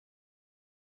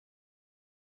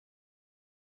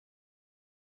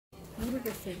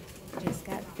Just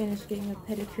got finished getting a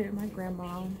pedicure at my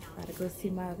grandma. About to go see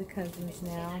my other cousins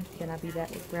now. Then I'll be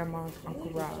back with grandma and Uncle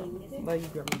Rob. Love you,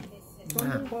 grandma.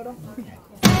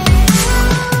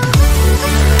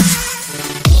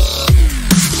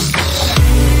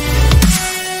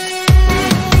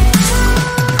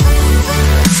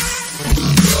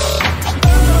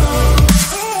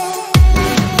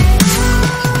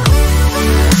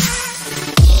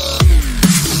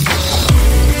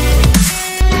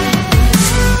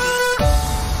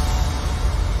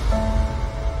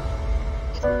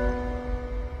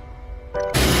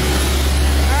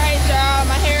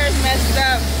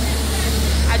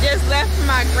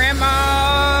 My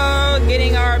grandma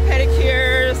getting our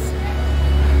pedicures.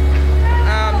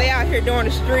 They out here doing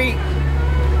the street.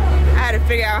 I had to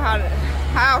figure out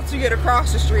how to get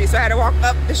across the street, so I had to walk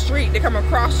up the street to come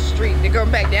across the street to go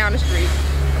back down the street.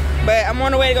 But I'm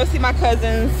on the way to go see my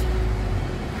cousins.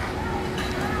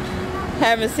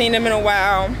 Haven't seen them in a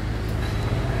while.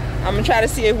 I'm gonna try to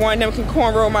see if one of them can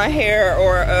cornrow my hair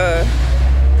or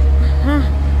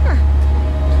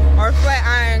flat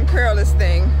iron curl this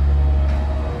thing.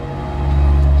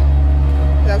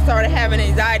 I started having an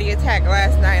anxiety attack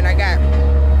last night and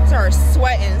I started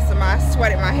sweating, so I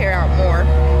sweated my hair out more.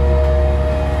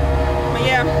 But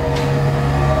yeah.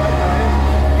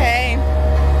 Hey.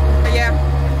 But yeah,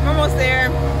 I'm almost there.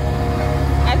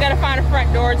 I gotta find a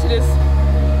front door to this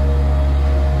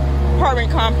apartment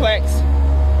complex.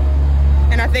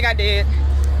 And I think I did.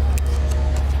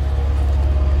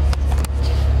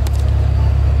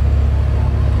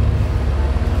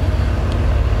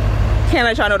 Can't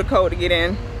let y'all know the code to get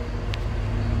in.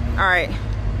 All right.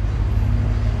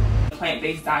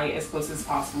 Plant-based diet as close as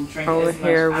possible. Drink over as much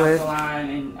here with alkaline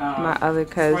and my other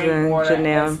cousin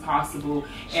Janelle. as possible.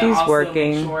 She's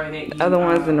working. Sure that the other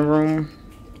one's in the room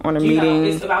on a meeting.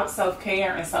 It's about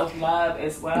self-care and self-love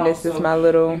as well. This is my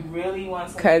little really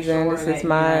cousin. Sure this is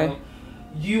my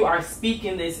you are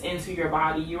speaking this into your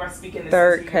body. You are speaking this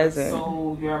third into cousin. Your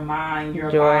soul, your mind, your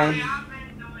Joy. body.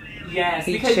 Yes,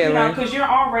 He because chilling. because you're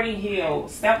already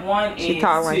healed. Step one is she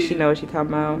talking like she knows what she talking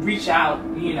about. Reach out,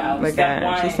 Look step at her.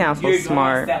 one, She sounds so you're doing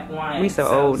smart. Step one. We so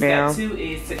old now. Step two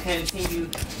is to continue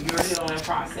your healing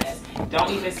process. Don't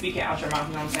even speak it out your mouth.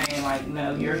 You know what I'm saying? Like,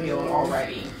 no, you're healed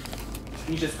already.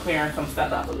 You're just clearing some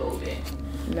stuff up a little bit.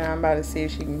 Now I'm about to see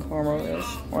if she can cornrow this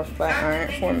or flat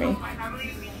iron for me.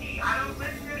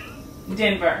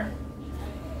 Denver.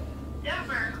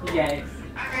 Yes.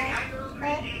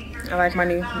 I like my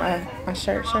new my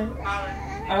shirt. Of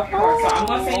course. So I'm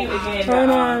gonna send you again. Hold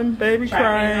on, baby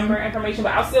crying. Number information,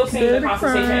 but I'll still send you the Baby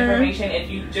consultation crying. information if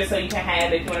you just so you can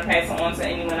have it if you want to pass it on to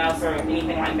anyone else or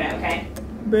anything like that. Okay.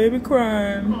 Baby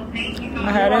crying.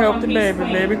 I had to help the baby.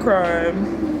 Baby crying.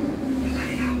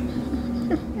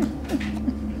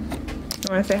 You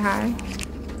want to say hi?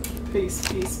 Peace,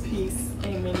 peace, peace.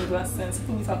 And many blessings.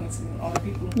 Who are we talking to? All the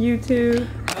people? YouTube.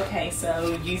 Okay,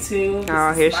 so YouTube.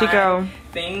 Oh, here she go.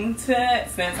 Thing to,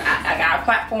 since I got a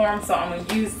platform, so I'm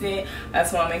gonna use it. I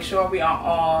just want to make sure we are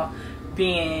all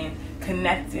being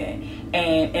connected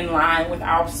and in line with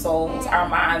our souls, our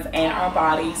minds, and our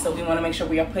bodies. So we want to make sure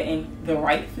we are putting the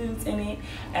right foods in it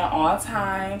at all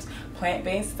times.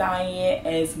 Plant-based diet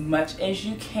as much as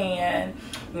you can.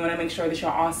 We want to make sure that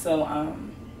you're also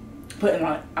putting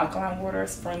on alkaline water,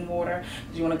 spring water,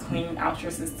 because you want to clean out your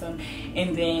system.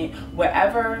 And then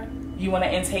whatever you want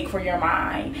to intake for your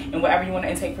mind and whatever you want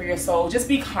to intake for your soul, just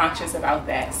be conscious about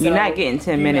that. So, you're not getting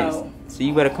 10 minutes, so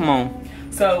you better come on.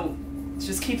 So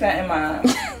just keep that in mind.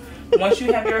 Once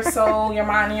you have your soul, your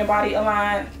mind, and your body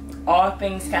aligned, all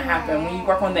things can happen. When you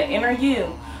work on the inner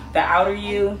you, the outer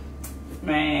you,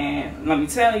 man, let me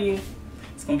tell you,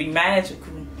 it's going to be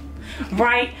magical.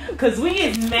 Right? Because we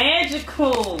is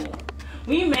magical.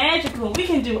 We magical. We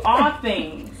can do all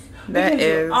things. That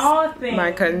is all things.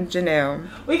 My cousin Janelle.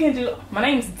 We can do. My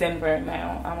name's Denver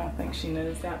now. I don't think she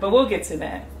knows that, but we'll get to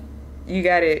that. You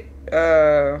got it.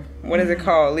 What is it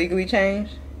called? Legally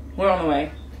changed? We're on the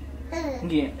way.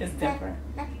 Yeah, it's Denver.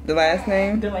 The last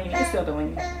name? Delaney. It's still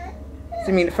Delaney. So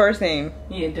you mean the first name?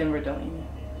 Yeah, Denver Delaney.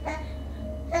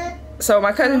 So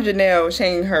my cousin Janelle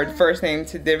changed her first name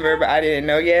to Denver, but I didn't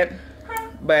know yet.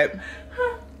 But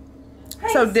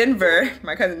so Denver,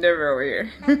 my cousin Denver over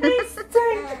here.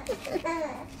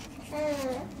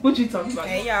 What you talking about?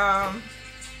 Hey y'all,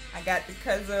 I got the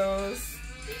cousins.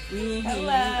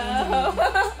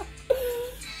 Hello.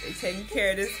 They taking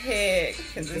care of this head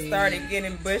because it started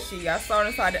getting bushy. Y'all saw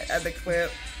inside the other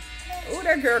clip. Ooh,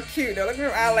 that girl cute though. Look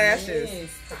at her eyelashes.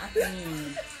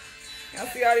 Y'all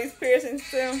see all these piercings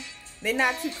too? They're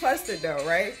not too clustered though,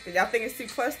 right? Did y'all think it's too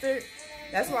clustered?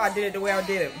 That's why I did it the way I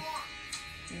did it.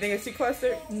 You think it's too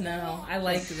clustered? No, I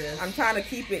like this. I'm trying to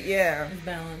keep it, yeah. It's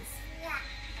balanced.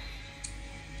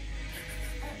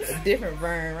 A different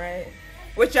Vern, right?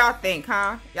 What y'all think,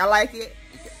 huh? Y'all like it?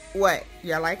 What?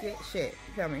 Y'all like it? Shit,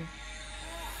 tell me.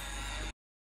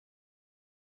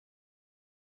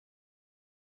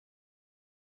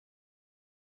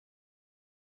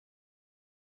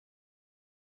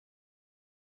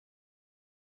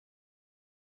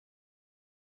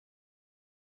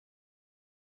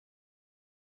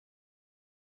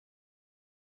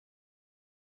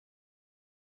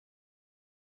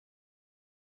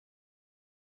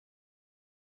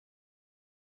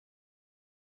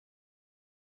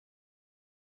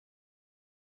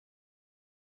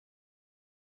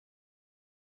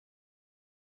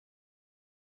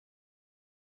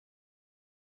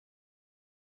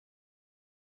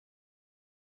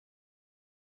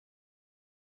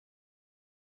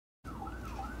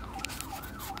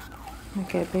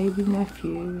 Okay, baby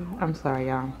nephew. I'm sorry,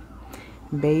 y'all.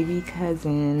 Baby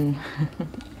cousin.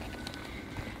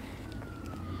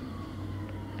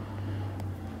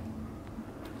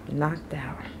 Knocked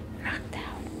out. Knocked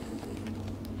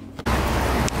out.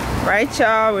 Right,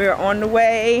 y'all. We're on the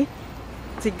way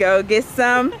to go get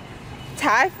some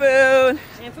Thai food.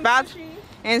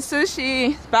 And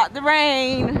sushi. It's about to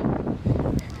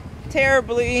rain.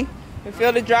 Terribly. We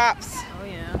feel the drops. Oh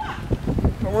yeah.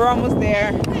 But we're almost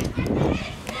there.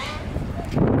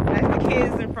 That's the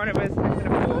kids in front of us next to the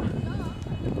pool.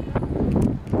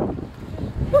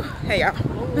 Whew. Hey y'all.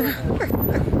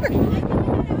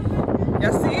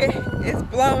 Y'all see it? It's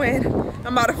blowing.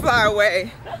 I'm about to fly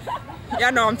away.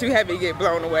 Y'all know I'm too heavy to get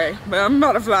blown away, but I'm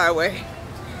about to fly away.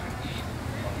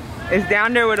 It's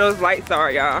down there where those lights are,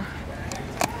 y'all.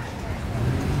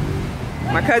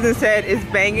 My cousin said it's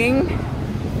banging,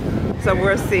 so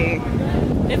we'll see.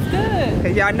 It's good.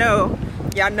 Cause y'all know,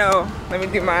 let me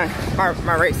do my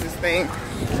racist thing.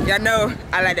 Y'all know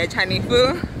I like that Chinese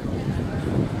food.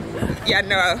 Y'all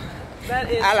know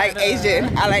I like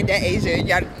Asian. I like that Asian.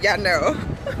 Y'all know.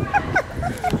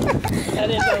 That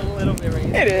is a little bit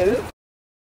racist. It is.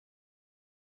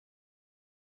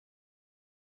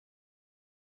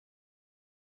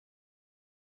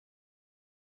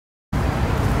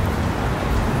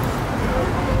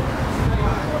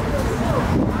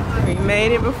 We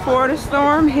made it before the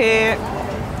storm hit.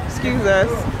 Excuse us.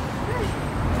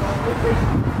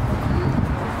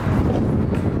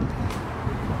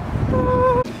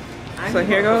 So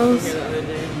here goes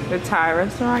the Thai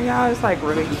restaurant, y'all. It's like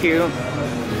really cute.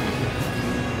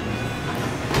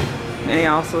 And they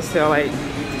also sell like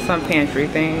some pantry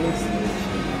things.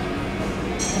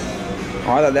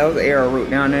 Oh, I thought that was arrowroot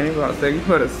down there. They about to say you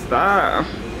put a style.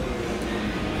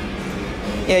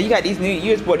 Yeah, you got these noodles.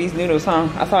 You just bought these noodles, huh?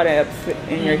 I saw that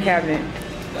in your cabinet.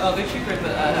 Oh, they're cheaper at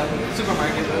the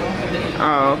supermarket though.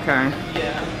 Oh, okay.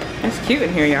 Yeah. It's cute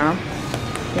in here, y'all.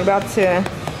 We're about to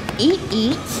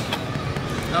eat.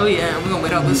 Oh yeah, we're gonna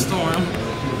wait out this storm.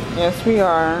 Yes, we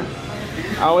are.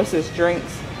 Oh, it's just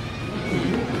drinks.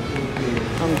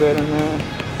 I'm good on that.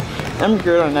 I'm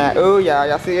good on that. Oh,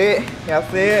 y'all see it? Y'all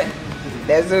see it?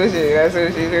 That's sushi. That's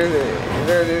sushi.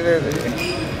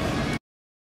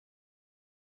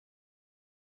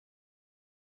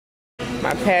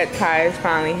 My pad Thai is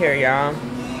finally here, y'all.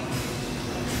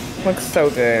 Looks so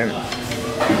good.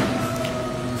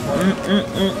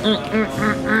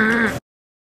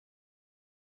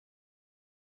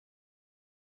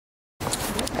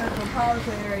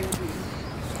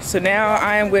 So now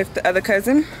I am with the other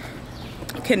cousin,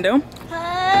 Kendall.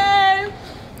 Hey.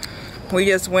 We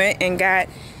just went and got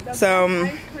some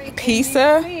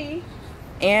pizza,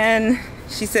 and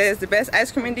she says the best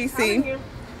ice cream in DC.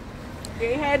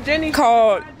 They had Jenny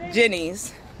Called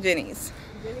Jenny's. Jenny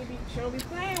she'll be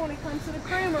playing when it comes to the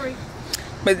creamery.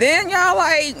 But then y'all,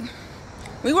 like,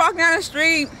 we walk down the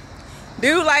street,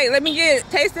 dude, like, let me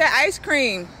taste that ice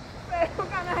cream. What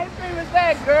kind of ice cream is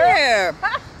that, girl? Yeah.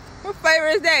 What flavor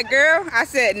is that, girl? I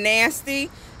said nasty.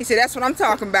 He said, that's what I'm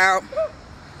talking about.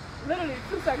 Literally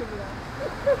 2 seconds ago.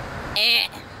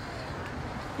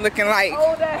 Looking like,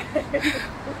 Hold that.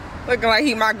 looking like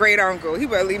he my great uncle. He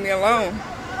better leave me alone.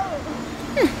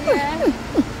 Yeah.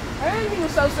 I didn't think he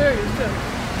was so serious too.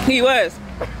 He was.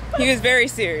 He was very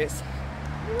serious.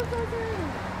 He was so serious.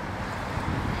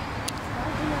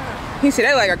 He said,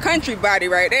 that's like a country body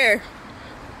right there.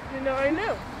 You know, I knew. You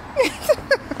know,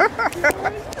 I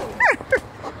knew.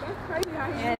 That's crazy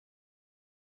how he